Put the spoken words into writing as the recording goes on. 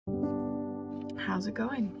How's it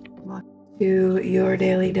going? Welcome to your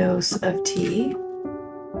daily dose of tea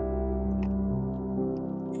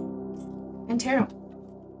and tarot.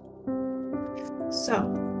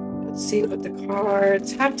 So, let's see what the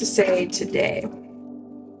cards have to say today.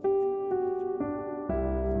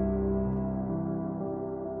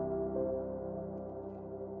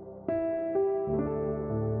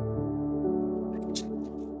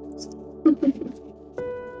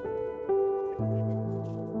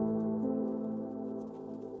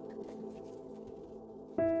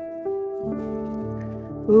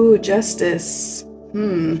 Ooh, justice.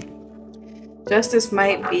 Justice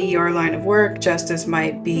might be your line of work. Justice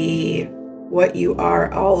might be what you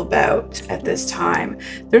are all about at this time.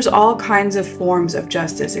 There's all kinds of forms of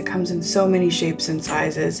justice. It comes in so many shapes and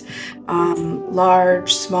sizes.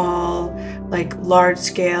 Large, small, like large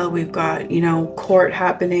scale. We've got, court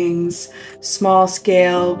happenings. Small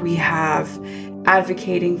scale, we have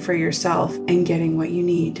advocating for yourself and getting what you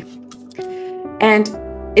need. And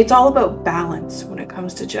it's all about balance when it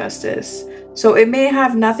comes to justice. So it may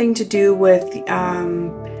have nothing to do with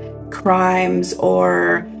crimes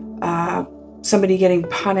or somebody getting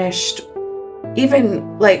punished.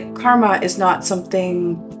 Even like karma is not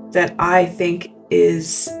something that I think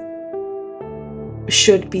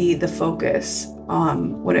should be the focus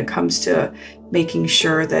when it comes to making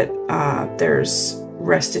sure that there's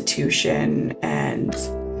restitution and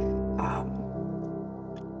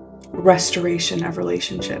restoration of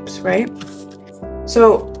relationships, right?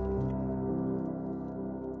 So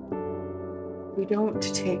we don't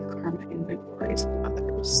take karma inventories of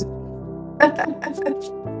others.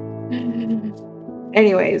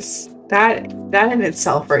 Anyways, that in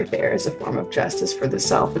itself right there is a form of justice for the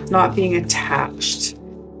self. It's not being attached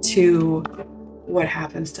to what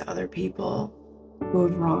happens to other people who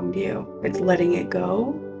have wronged you. It's letting it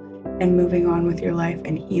go and moving on with your life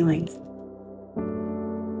and healing.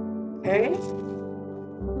 Okay?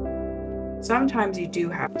 Sometimes you do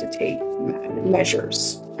have to take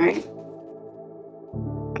measures, right?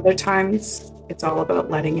 Other times, it's all about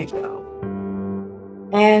letting it go.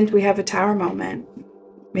 And we have a tower moment.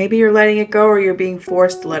 Maybe you're letting it go or you're being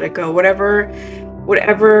forced to let it go. Whatever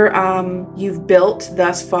you've built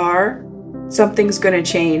thus far, something's going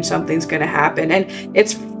to change. Something's going to happen. And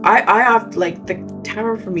I often, like, the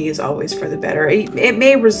tower for me is always for the better. It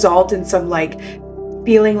may result in some, like,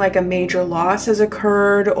 feeling like a major loss has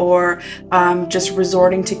occurred or just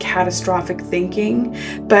resorting to catastrophic thinking.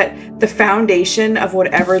 But the foundation of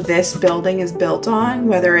whatever this building is built on,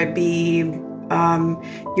 whether it be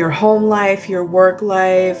your home life, your work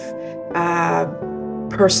life,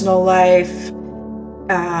 personal life,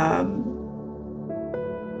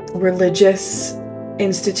 religious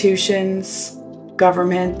institutions,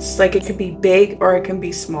 governments, like it could be big or it can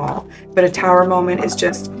be small, but a tower moment is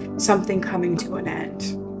just something coming to an end.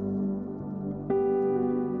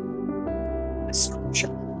 A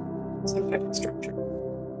structure, some type of structure.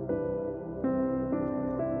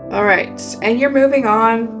 All right, and you're moving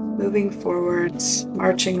on, moving forwards,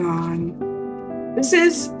 marching on. This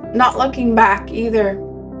is not looking back either.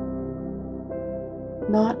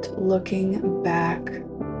 Not looking back.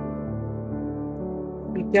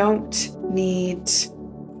 We don't need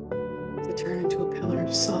to turn into a pillar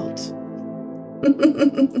of salt.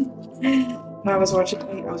 I was watching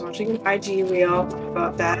an IG reel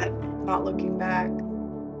about that, not looking back.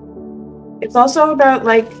 It's also about,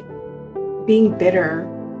 like, being bitter.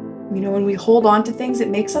 When we hold on to things, it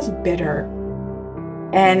makes us bitter.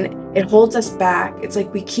 And it holds us back. It's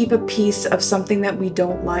like we keep a piece of something that we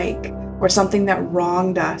don't like or something that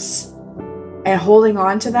wronged us. And holding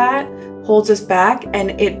on to that holds us back,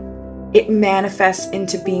 and it manifests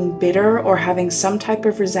into being bitter or having some type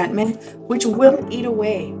of resentment, which will eat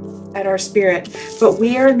away at our spirit. But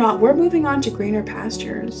we're moving on to greener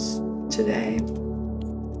pastures today.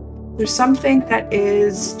 There's something that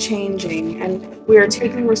is changing, and we are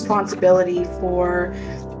taking responsibility for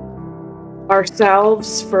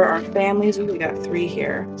ourselves, for our families. We got 3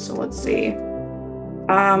 here, so let's see.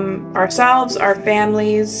 Ourselves, our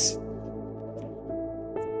families.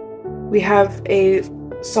 We have a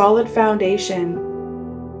solid foundation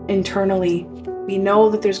internally. We know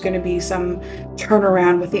that there's going to be some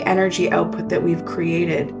turnaround with the energy output that we've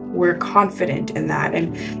created. We're confident in that,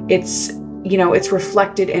 and it's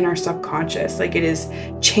reflected in our subconscious. Like, it is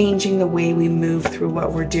changing the way we move through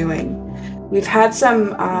what we're doing. We've had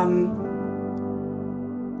some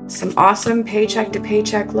awesome paycheck to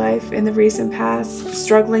paycheck life in the recent past,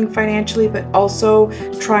 struggling financially, but also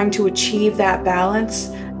trying to achieve that balance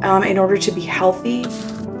in order to be healthy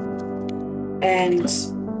and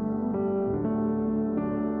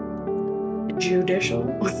judicial.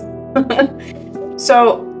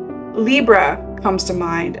 So Libra comes to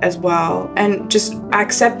mind as well, and just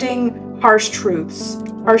accepting harsh truths.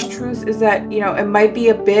 Harsh truths is that, it might be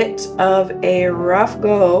a bit of a rough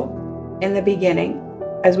go in the beginning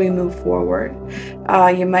as we move forward.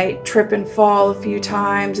 You might trip and fall a few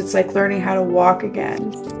times. It's like learning how to walk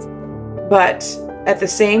again. But at the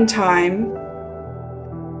same time,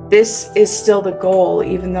 this is still the goal,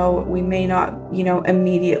 even though we may not,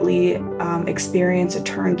 immediately experience a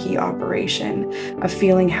turnkey operation of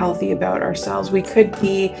feeling healthy about ourselves. We could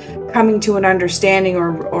be coming to an understanding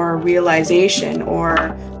or realization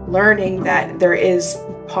or learning that there is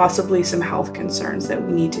possibly some health concerns that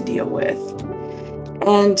we need to deal with.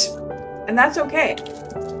 And that's okay.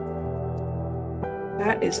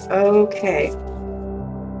 That is okay.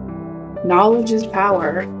 Knowledge is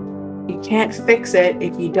power. You can't fix it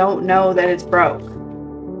if you don't know that it's broke.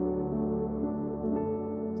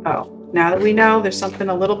 Oh, now that we know there's something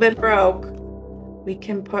a little bit broke, we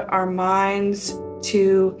can put our minds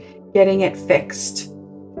to getting it fixed.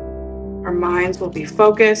 Our minds will be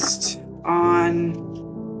focused on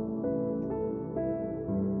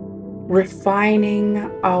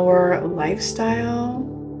refining our lifestyle,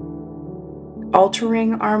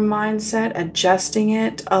 altering our mindset, adjusting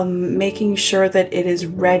it, making sure that it is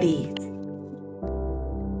ready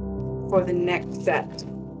for the next set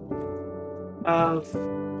of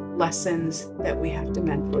lessons that we have to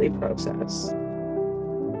mentally process.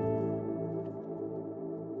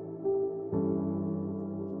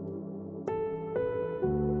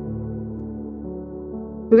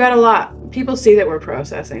 We got a lot. People see that we're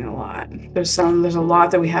processing a lot. There's a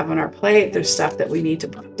lot that we have on our plate. There's stuff that we need to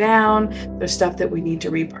put down. There's stuff that we need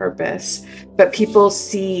to repurpose. But people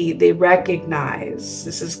see, they recognize.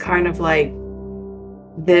 This is kind of like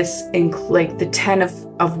this, like the 10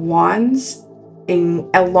 of Wands,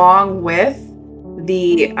 along with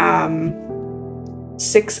the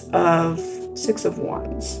 6 of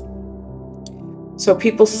Wands. So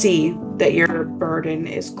people see that your burden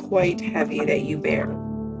is quite heavy that you bear.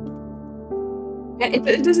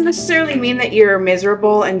 It doesn't necessarily mean that you're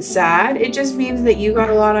miserable and sad. It just means that you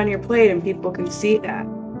got a lot on your plate and people can see that.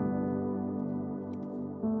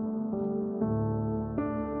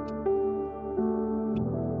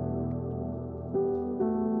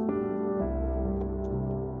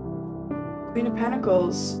 Queen of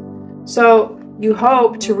Pentacles. So you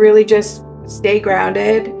hope to really just stay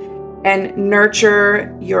grounded and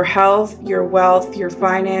nurture your health, your wealth, your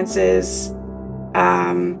finances,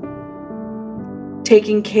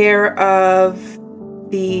 taking care of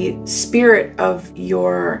the spirit of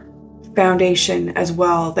your foundation as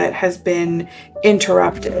well that has been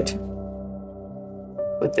interrupted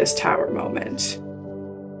with this Tower moment.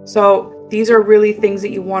 So these are really things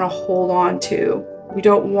that you want to hold on to. We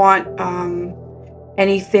don't want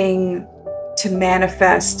anything to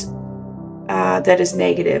manifest that is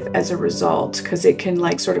negative as a result, because it can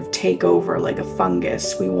like sort of take over like a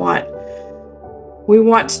fungus. We want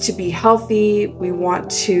to be healthy. We want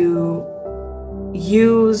to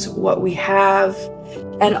use what we have.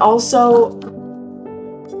 And also,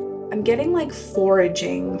 I'm getting like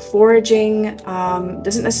foraging. Foraging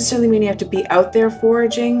doesn't necessarily mean you have to be out there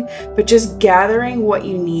foraging, but just gathering what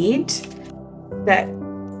you need that,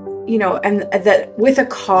 and that with a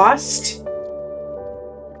cost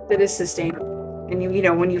that is sustainable.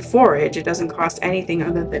 And when you forage, it doesn't cost anything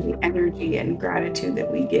other than the energy and gratitude that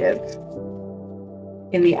we give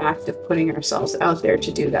in the act of putting ourselves out there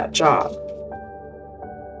to do that job.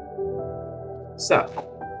 So,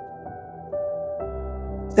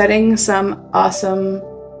 setting some awesome,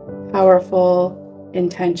 powerful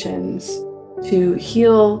intentions to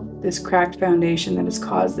heal this cracked foundation that has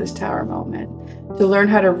caused this Tower moment, to learn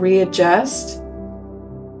how to readjust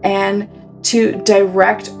and to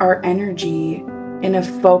direct our energy in a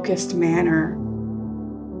focused manner.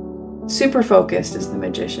 Super focused is the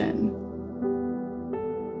Magician.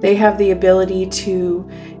 They have the ability to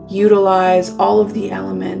utilize all of the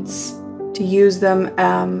elements, to use them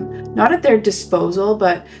not at their disposal,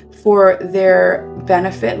 but for their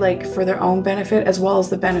benefit, like for their own benefit, as well as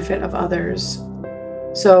the benefit of others.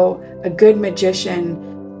 So a good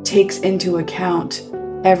magician takes into account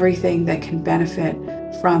everything that can benefit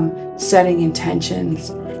from setting intentions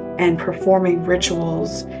and performing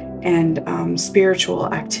rituals and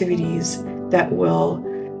spiritual activities that will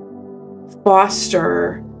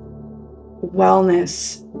foster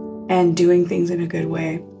wellness and doing things in a good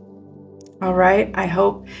way. All right, I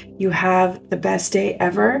hope you have the best day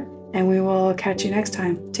ever, and we will catch you next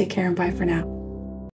time. Take care and bye for now.